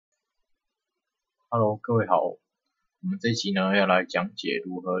Hello，各位好。我们这一期呢要来讲解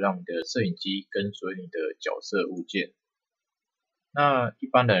如何让你的摄影机跟随你的角色物件。那一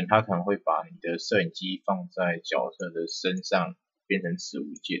般的人他可能会把你的摄影机放在角色的身上，变成子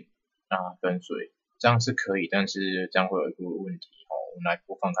物件，让它跟随，这样是可以，但是这样会有一个问题我们来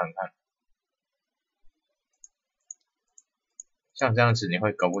播放看看。像这样子，你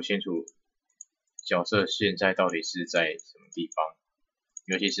会搞不清楚角色现在到底是在什么地方。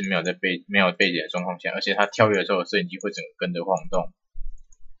尤其是没有背景的状况下，而且它跳跃的时候，摄影机会整个跟着晃动，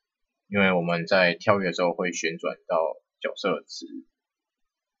因为我们在跳跃的时候会旋转到角色值，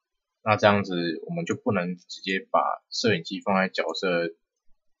那这样子我们就不能直接把摄影机放在角色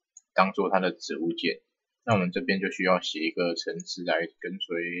当做它的子物件，那我们这边就需要写一个程式来跟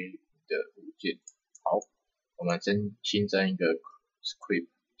随的物件。好，我们新增一个 script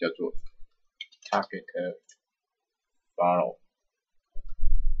叫做 target follow。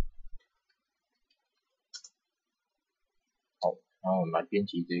然后我们来编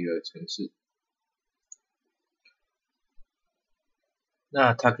辑这个程式。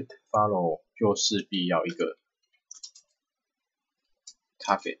那 target follow 就势必要一个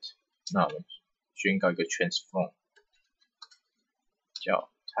target， 那我们宣告一个 transform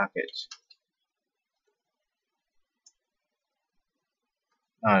叫 target。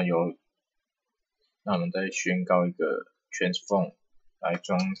那我们再宣告一个 transform 来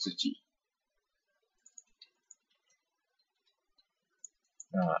装自己。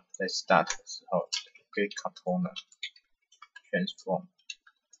那在 start 的时候 get component transform。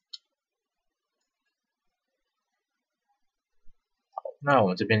好，那我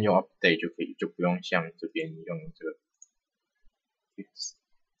们这边用 update 就可以，就不用像这边用这个 fix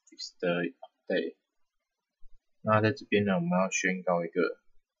的 update。那在这边呢，我们要宣告一个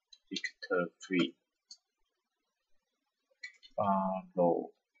vector free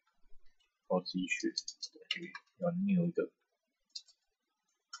follow position 等于要 new 一个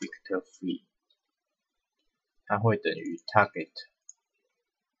vector free， 它会等于 target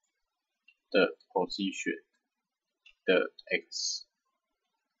的 position 的 x。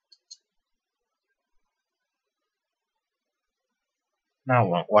那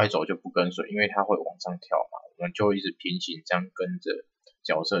往 y 轴就不跟随，因为它会往上跳嘛，我们就一直平行这样跟着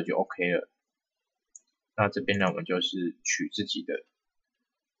角色就 OK 了。那这边呢，我们就是取自己的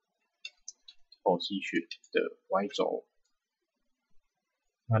position 的 y 轴。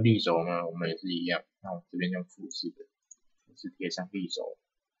那力轴呢，我们也是一样，那我们这边用复制的，复制贴上力轴。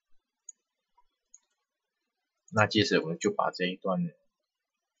那接着我们就把这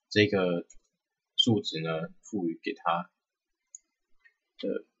个数值呢赋予给它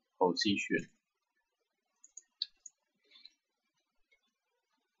的 position。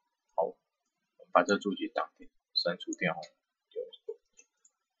好，我们把这个注解挡掉，删除掉。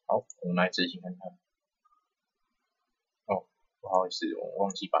好，我们来执行看看。不好意思，我忘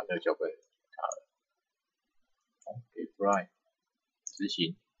记把这个脚本给它了。好，给 Fly 执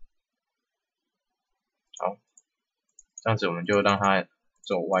行。好，这样子我们就让它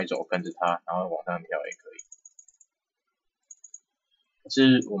走 Y 轴跟着它，然后往上跳也可以。可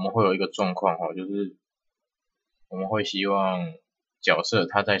是我们会有一个状况就是我们会希望角色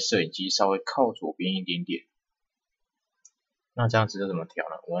它在摄影机稍微靠左边一点点。那这样子要怎么调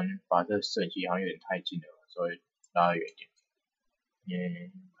呢？我们把这摄影机好像有点太近了，稍微拉得远一点。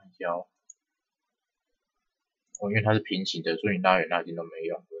看一下因为它是平行的，所以你拉远拉近都没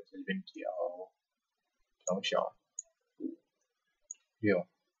用。我在这边调小5、6，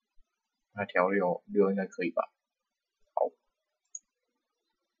那调6应该可以吧？好，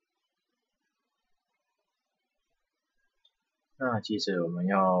那接着我们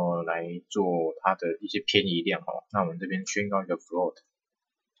要来做它的一些偏移量那我们这边宣告一个 float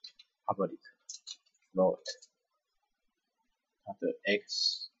public float， 它的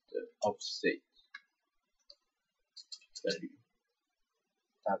x 的 offset 等于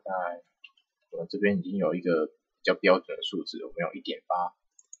大概我们这边已经有一个比较标准的数字，我们有 1.8。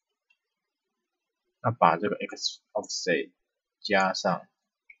那把这个 x offset 加上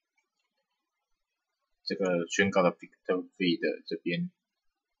这个宣告的 vector free 的这边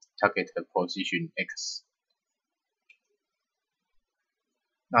target position x，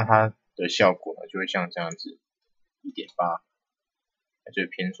 那它的效果呢就会像这样子 1.8， 那就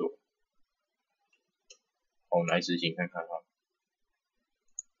偏左。我们来执行看看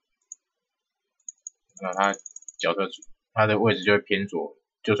那它角色它的位置就会偏左，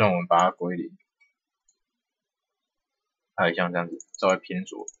就算我们把它归零，它也像这样子稍微偏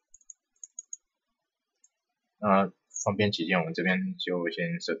左。那方便起见，我们这边就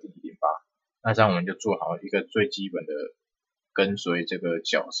先设定 1.8。那这样我们就做好一个最基本的跟随这个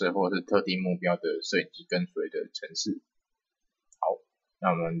角色或者是特定目标的摄影机跟随的程式。好，那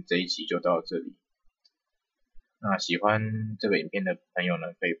我们这一期就到这里。那喜欢这个影片的朋友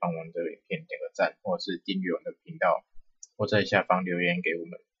呢，可以帮我们的影片点个赞，或者是订阅我们的频道，或在下方留言给我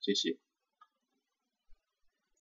们，谢谢。